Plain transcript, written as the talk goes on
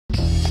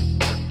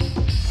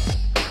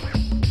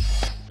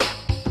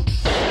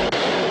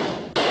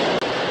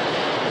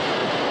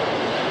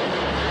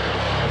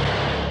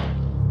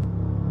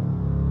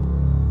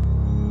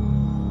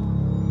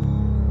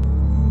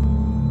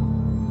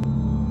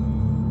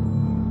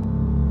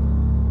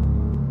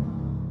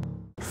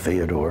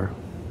Theodore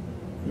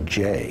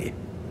J.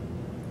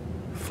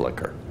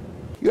 Flicker.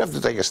 You have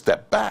to take a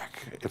step back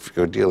if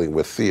you're dealing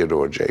with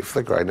Theodore J.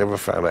 Flicker. I never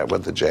found out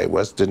what the J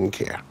was, didn't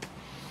care.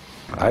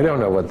 I don't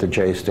know what the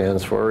J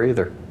stands for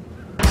either.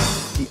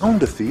 He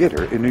owned a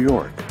theater in New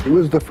York. It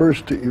was the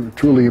first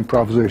truly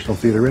improvisational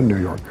theater in New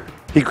York.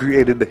 He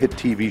created the hit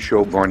TV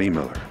show Barney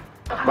Miller.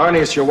 Barney,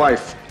 it's your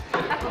wife.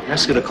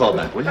 Ask her to call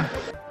back, will you?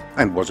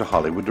 And was a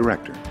Hollywood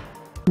director.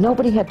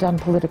 Nobody had done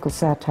political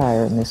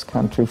satire in this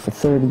country for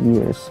 30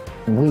 years.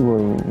 We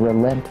were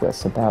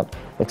relentless about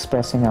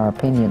expressing our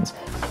opinions.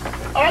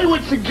 I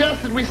would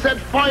suggest that we set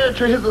fire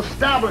to his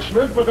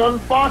establishment, but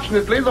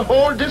unfortunately the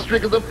whole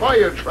district is a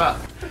fire trap.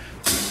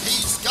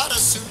 He's got a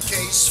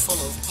suitcase full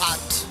of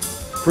pot.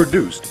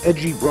 Produced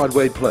edgy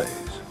Broadway plays.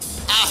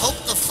 I hope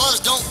the fuzz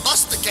don't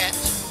bust the cat.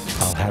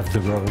 I'll have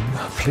the robe,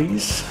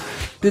 please.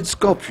 Did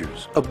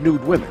sculptures of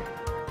nude women.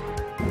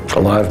 A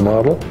live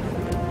model,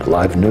 a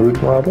live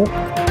nude model.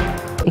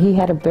 He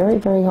had a very,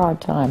 very hard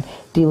time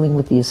dealing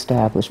with the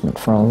establishment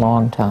for a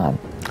long time.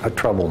 A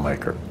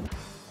troublemaker.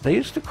 They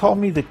used to call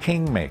me the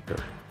Kingmaker.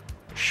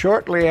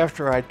 Shortly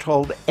after I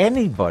told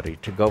anybody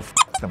to go f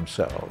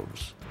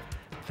themselves,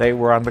 they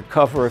were on the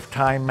cover of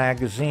Time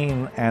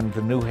magazine and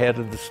the new head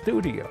of the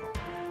studio.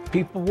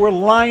 People were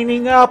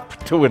lining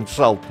up to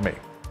insult me.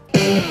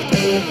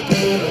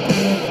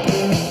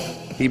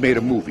 He made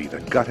a movie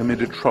that got him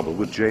into trouble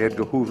with J.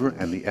 Edgar Hoover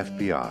and the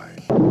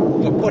FBI.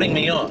 You're putting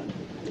me on.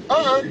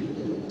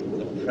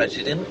 The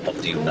President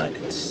of the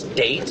United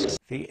States.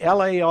 The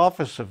LA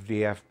office of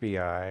the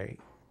FBI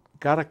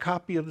got a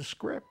copy of the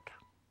script.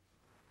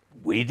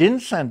 We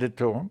didn't send it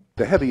to him.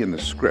 The heavy in the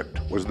script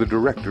was the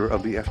director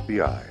of the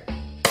FBI.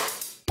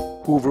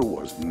 Hoover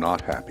was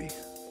not happy.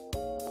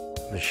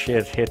 The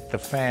shit hit the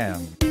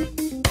fan.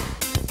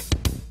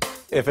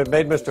 If it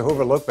made Mr.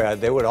 Hoover look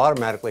bad, they would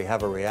automatically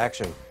have a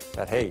reaction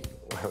that, hey,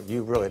 well,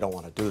 you really don't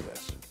want to do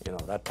this, you know,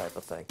 that type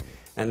of thing.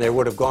 And they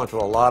would have gone to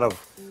a lot of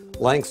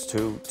lengths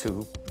to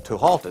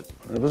halt it.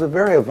 It was a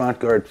very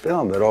avant-garde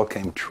film that all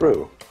came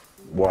true.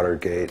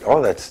 Watergate,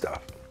 all that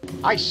stuff.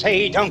 I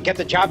say he don't get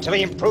the job till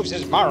he improves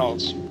his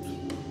morals.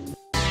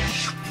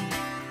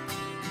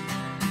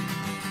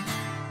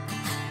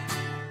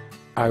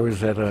 I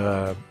was at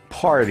a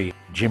party.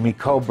 Jimmy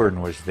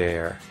Coburn was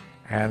there.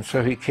 And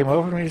so he came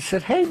over to me and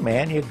said, "Hey,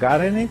 man, you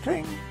got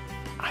anything?"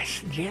 I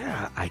said,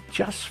 "Yeah, I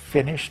just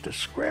finished a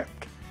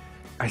script."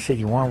 I said,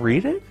 "You want to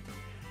read it?"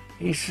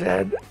 He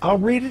said, "I'll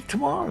read it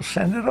tomorrow.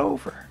 Send it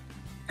over."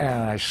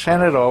 And I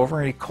sent it over,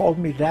 and he called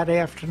me that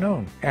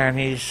afternoon. And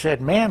he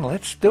said, "Man,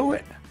 let's do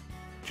it."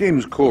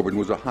 James Coburn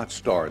was a hot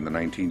star in the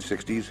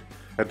 1960s.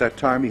 At that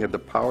time, he had the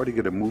power to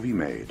get a movie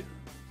made.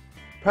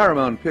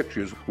 Paramount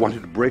Pictures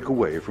wanted to break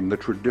away from the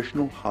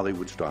traditional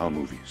Hollywood-style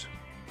movies.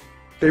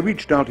 They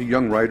reached out to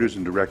young writers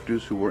and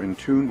directors who were in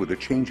tune with the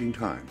changing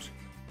times.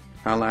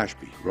 Hal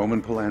Ashby,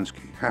 Roman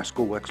Polanski,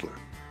 Haskell Wexler,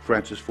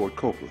 Francis Ford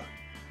Coppola,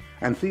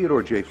 and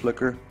Theodore J.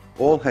 Flicker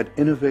all had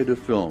innovative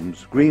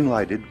films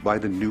green-lighted by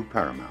the new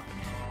Paramount.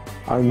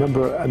 I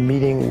remember a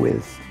meeting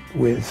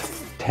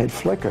with Ted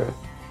Flicker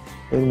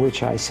in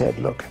which I said,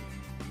 look,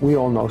 we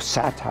all know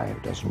satire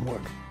doesn't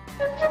work.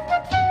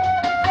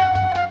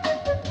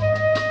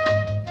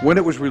 When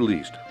it was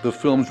released, the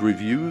film's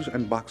reviews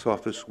and box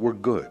office were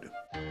good.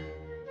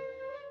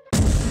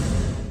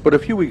 But a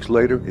few weeks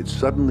later, it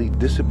suddenly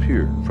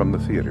disappeared from the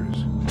theaters.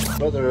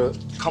 Rather a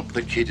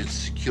complicated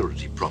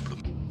security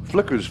problem.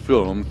 Flicker's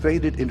film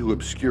faded into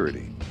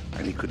obscurity,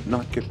 and he could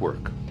not get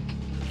work.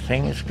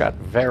 Things got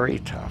very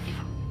tough.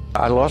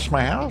 I lost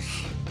my house.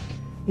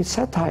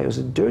 Satire is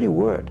a dirty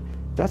word.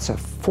 That's a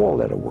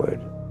four-letter word.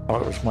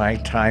 It was my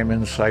time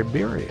in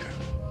Siberia.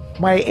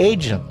 My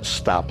agent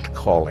stopped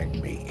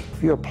calling me.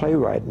 If you're a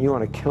playwright and you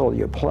want to kill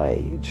your play,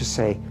 you just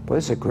say, well,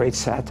 this is a great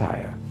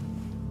satire.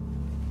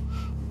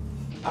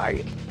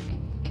 I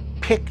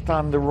picked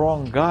on the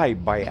wrong guy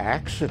by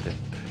accident,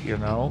 you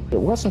know? It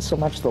wasn't so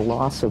much the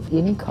loss of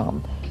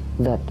income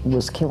that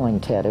was killing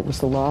Ted. It was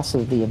the loss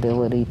of the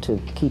ability to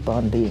keep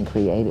on being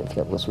creative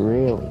that was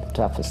really the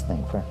toughest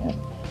thing for him.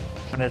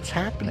 When it's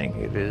happening,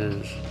 it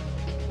is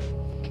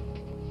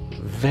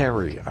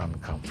very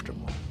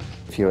uncomfortable.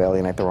 If you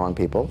alienate the wrong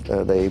people,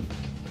 they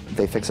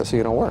fix it so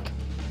you don't work.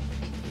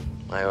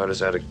 My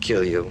orders are to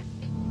kill you.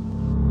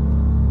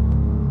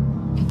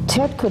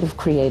 Ted could have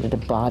created a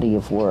body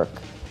of work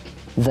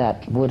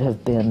that would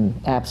have been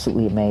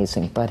absolutely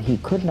amazing, but he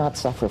could not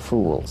suffer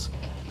fools.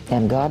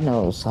 And God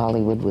knows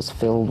Hollywood was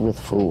filled with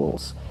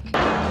fools.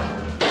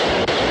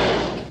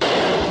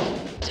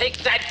 Take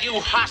that, you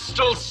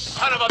hostile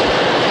son of a...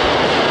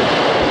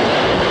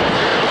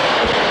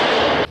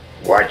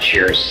 Watch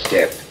your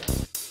step.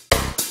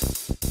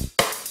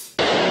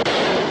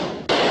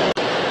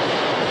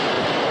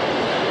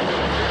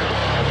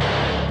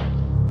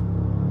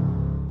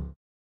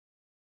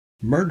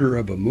 Murder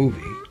of a Movie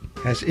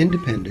has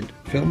independent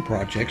film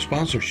project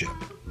sponsorship.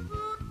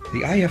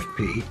 The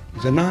IFP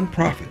is a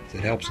non-profit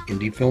that helps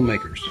indie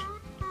filmmakers.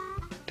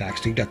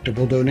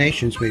 Tax-deductible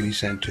donations may be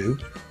sent to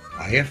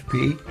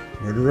IFP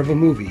Murder of a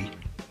Movie,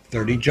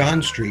 30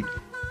 John Street,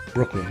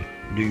 Brooklyn,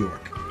 New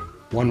York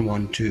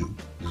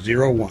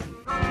 11201.